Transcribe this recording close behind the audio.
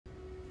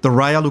The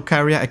Raya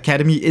Lucaria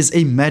Academy is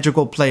a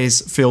magical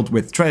place filled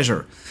with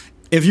treasure.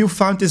 If you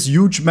found this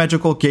huge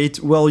magical gate,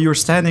 well, you're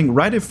standing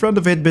right in front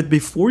of it, but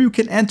before you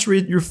can enter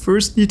it, you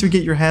first need to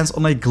get your hands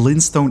on a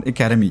Glintstone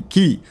Academy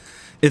Key.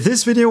 In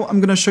this video,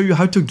 I'm gonna show you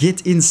how to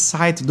get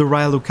inside the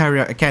Raya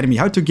Lucaria Academy,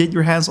 how to get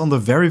your hands on the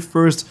very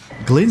first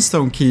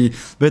Glintstone Key.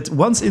 But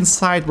once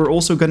inside, we're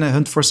also gonna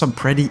hunt for some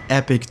pretty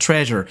epic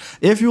treasure.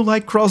 If you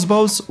like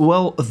crossbows,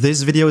 well,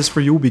 this video is for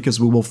you because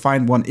we will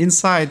find one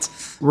inside.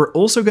 We're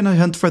also gonna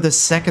hunt for the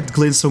second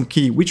Glintstone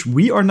Key, which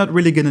we are not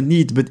really gonna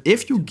need, but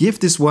if you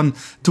give this one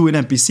to an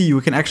NPC, you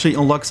can actually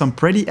unlock some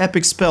pretty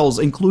epic spells,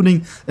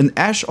 including an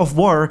Ash of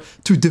War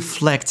to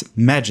deflect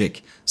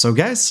magic. So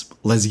guys,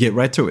 let's get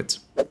right to it.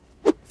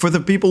 For the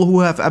people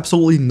who have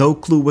absolutely no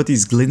clue what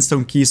these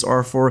Glintstone Keys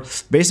are for,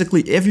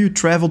 basically if you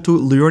travel to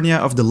Liurnia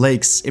of the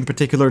Lakes, in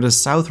particular the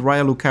South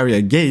Raya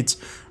Lucaria Gate,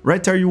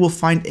 right there you will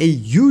find a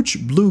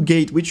huge blue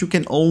gate which you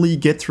can only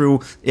get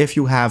through if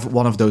you have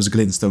one of those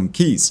Glintstone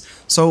Keys.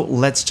 So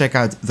let's check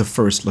out the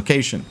first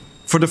location.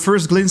 For the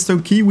first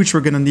Glintstone Key, which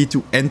we're gonna need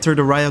to enter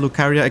the Raya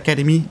Lucaria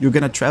Academy, you're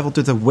gonna travel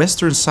to the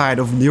western side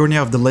of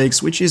Liurnia of the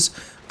Lakes, which is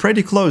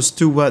pretty close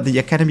to the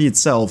academy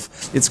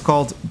itself. It's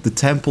called the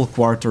Temple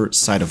Quarter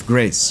Site of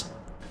Grace.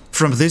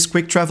 From this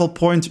quick travel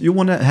point, you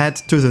want to head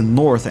to the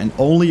north, and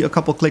only a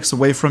couple clicks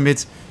away from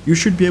it, you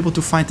should be able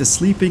to find the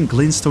sleeping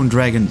Glintstone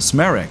Dragon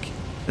Smarag.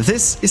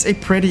 This is a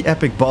pretty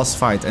epic boss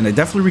fight, and I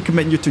definitely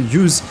recommend you to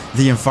use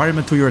the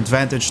environment to your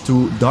advantage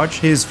to dodge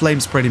his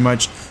flames pretty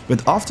much.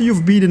 But after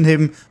you've beaten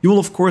him, you will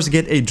of course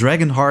get a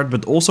Dragon Heart,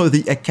 but also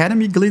the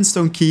Academy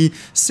Glintstone Key,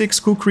 6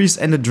 kukris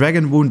and the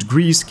Dragon Wound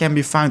Grease can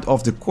be found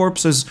off the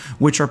corpses,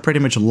 which are pretty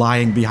much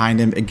lying behind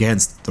him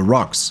against the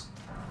rocks.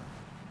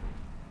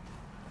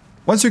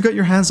 Once you got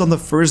your hands on the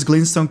first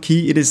Glintstone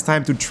Key, it is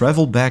time to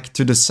travel back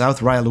to the South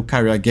Raya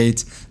Lucaria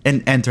Gate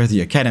and enter the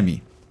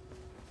Academy.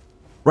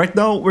 Right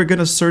now, we're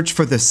gonna search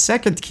for the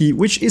second key,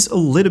 which is a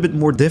little bit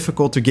more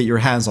difficult to get your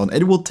hands on.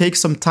 It will take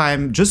some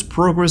time, just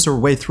progress your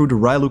way through the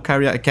Raya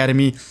Lucaria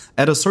Academy.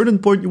 At a certain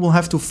point, you will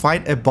have to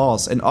fight a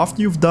boss, and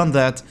after you've done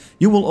that,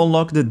 you will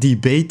unlock the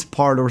Debate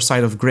Parlor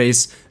Site of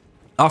Grace.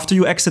 After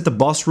you exit the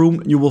boss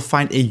room, you will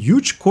find a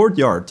huge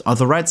courtyard. On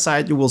the right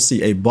side, you will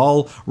see a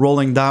ball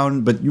rolling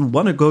down, but you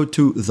want to go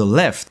to the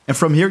left. And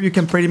from here, you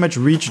can pretty much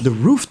reach the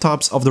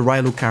rooftops of the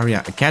Raya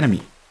Lucaria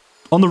Academy.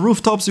 On the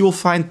rooftops, you will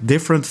find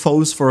different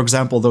foes, for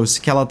example, those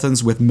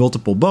skeletons with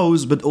multiple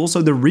bows, but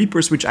also the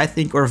reapers, which I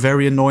think are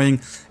very annoying,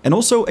 and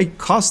also a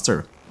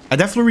caster. I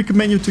definitely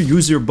recommend you to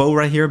use your bow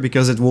right here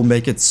because it will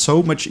make it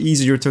so much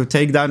easier to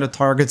take down the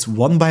targets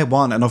one by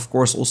one, and of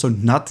course also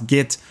not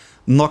get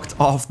knocked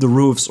off the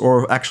roofs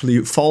or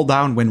actually fall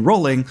down when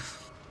rolling.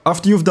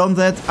 After you've done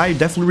that, I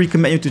definitely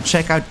recommend you to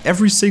check out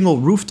every single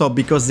rooftop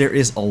because there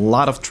is a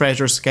lot of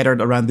treasure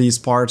scattered around these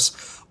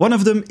parts. One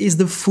of them is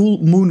the full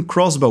Moon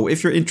Crossbow.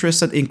 If you're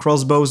interested in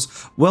crossbows,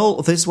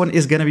 well, this one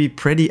is gonna be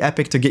pretty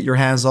epic to get your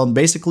hands on.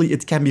 Basically,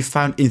 it can be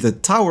found in the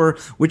tower,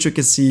 which you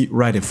can see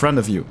right in front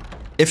of you.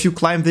 If you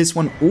climb this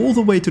one all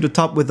the way to the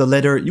top with the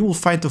ladder, you will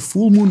find the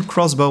full Moon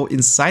Crossbow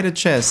inside a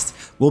chest.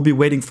 Will be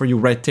waiting for you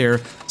right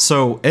there,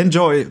 so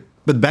enjoy!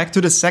 But back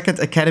to the second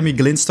Academy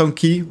Glintstone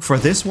Key. For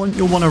this one,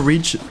 you'll want to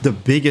reach the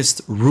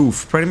biggest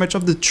roof, pretty much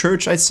of the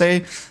church, I'd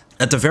say.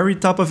 At the very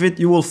top of it,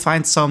 you will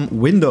find some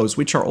windows,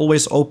 which are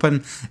always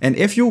open. And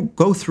if you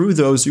go through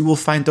those, you will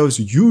find those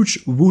huge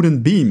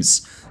wooden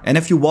beams. And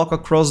if you walk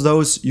across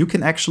those, you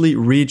can actually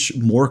reach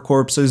more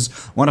corpses.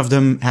 One of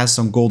them has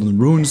some golden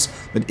runes.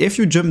 But if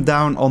you jump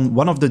down on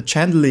one of the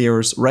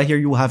chandeliers, right here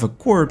you will have a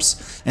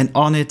corpse. And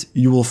on it,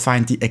 you will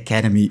find the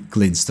Academy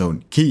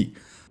Glintstone Key.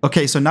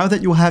 Okay, so now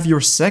that you have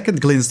your second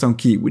Glintstone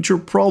Key, which you're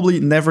probably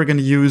never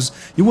gonna use,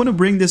 you want to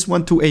bring this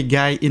one to a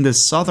guy in the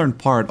southern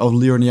part of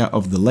Liurnia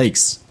of the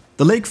Lakes.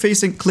 The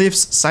lake-facing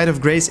cliffs Site of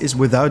Grace is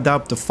without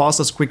doubt the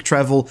fastest quick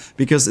travel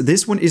because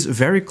this one is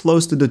very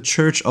close to the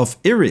Church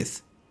of Irith.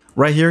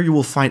 Right here you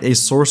will find a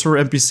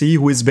sorcerer NPC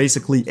who is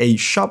basically a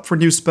shop for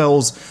new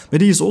spells,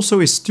 but he is also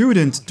a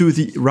student to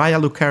the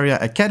Raya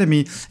Lucaria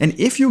Academy, and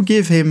if you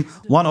give him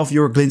one of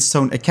your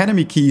Glintstone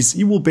Academy keys,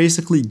 he will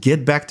basically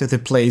get back to the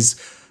place.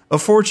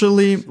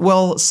 Unfortunately,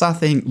 well,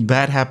 something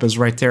bad happens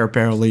right there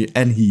apparently,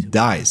 and he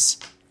dies.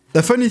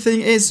 The funny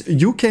thing is,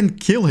 you can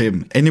kill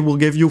him, and it will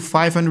give you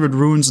 500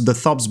 runes, the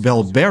Thops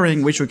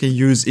Barrier, which you can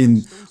use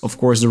in, of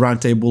course, the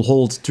Round Table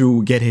Hold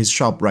to get his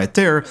shop right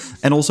there,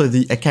 and also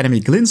the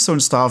Academy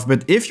Glintstone Staff.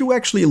 But if you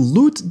actually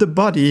loot the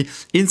body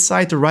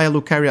inside the Raya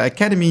Lucaria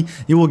Academy,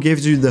 he will give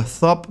you the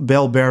Thops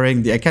Barrier,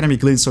 the Academy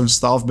Glintstone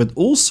Staff, but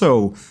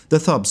also the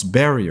Thops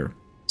Barrier.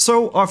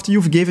 So after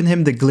you've given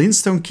him the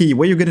Glintstone Key,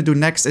 what you're gonna do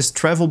next is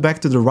travel back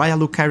to the Raya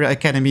Lucaria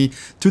Academy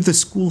to the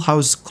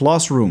schoolhouse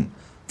classroom.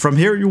 From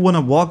here you wanna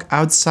walk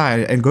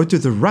outside and go to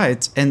the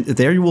right, and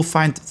there you will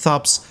find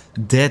Thops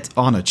dead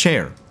on a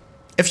chair.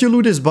 If you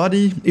loot his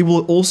body, it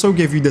will also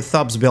give you the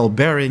Thops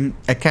Barrier,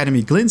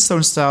 Academy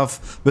Glintstone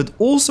Staff, but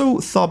also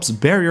Thops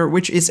Barrier,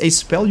 which is a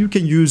spell you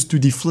can use to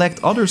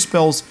deflect other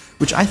spells,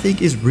 which I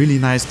think is really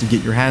nice to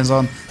get your hands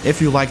on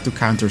if you like to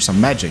counter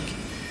some magic.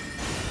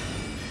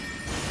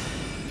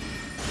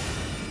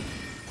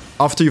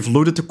 After you've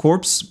looted the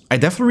corpse, I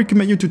definitely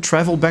recommend you to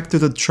travel back to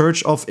the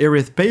Church of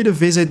Irith, pay the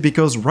visit,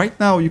 because right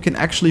now you can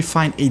actually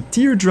find a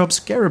teardrop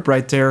scarab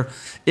right there.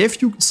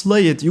 If you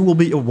slay it, you will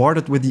be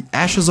awarded with the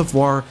Ashes of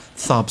War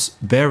Thops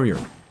Barrier.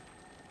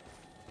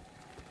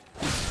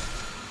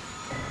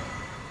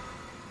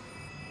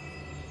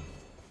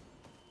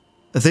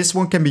 This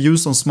one can be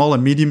used on small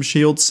and medium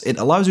shields. It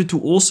allows you to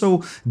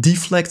also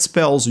deflect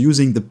spells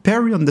using the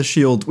parry on the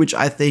shield, which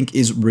I think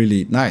is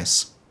really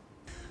nice.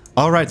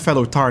 Alright,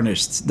 fellow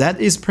Tarnished,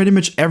 that is pretty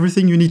much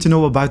everything you need to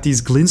know about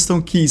these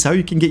Glintstone keys, how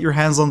you can get your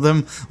hands on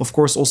them. Of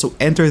course, also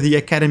enter the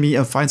academy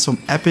and find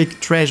some epic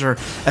treasure.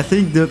 I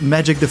think the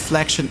magic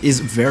deflection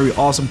is very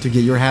awesome to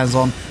get your hands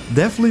on.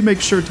 Definitely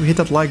make sure to hit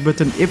that like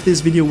button if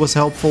this video was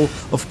helpful.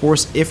 Of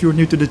course, if you're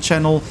new to the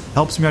channel,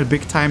 helps me out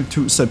big time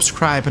to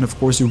subscribe, and of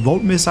course you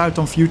won't miss out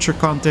on future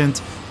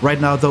content. Right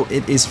now though,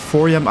 it is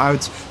 4 AM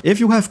out. If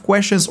you have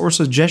questions or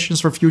suggestions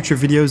for future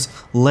videos,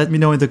 let me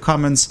know in the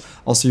comments.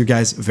 I'll see you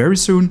guys very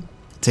soon.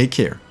 Take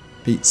care.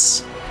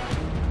 Peace.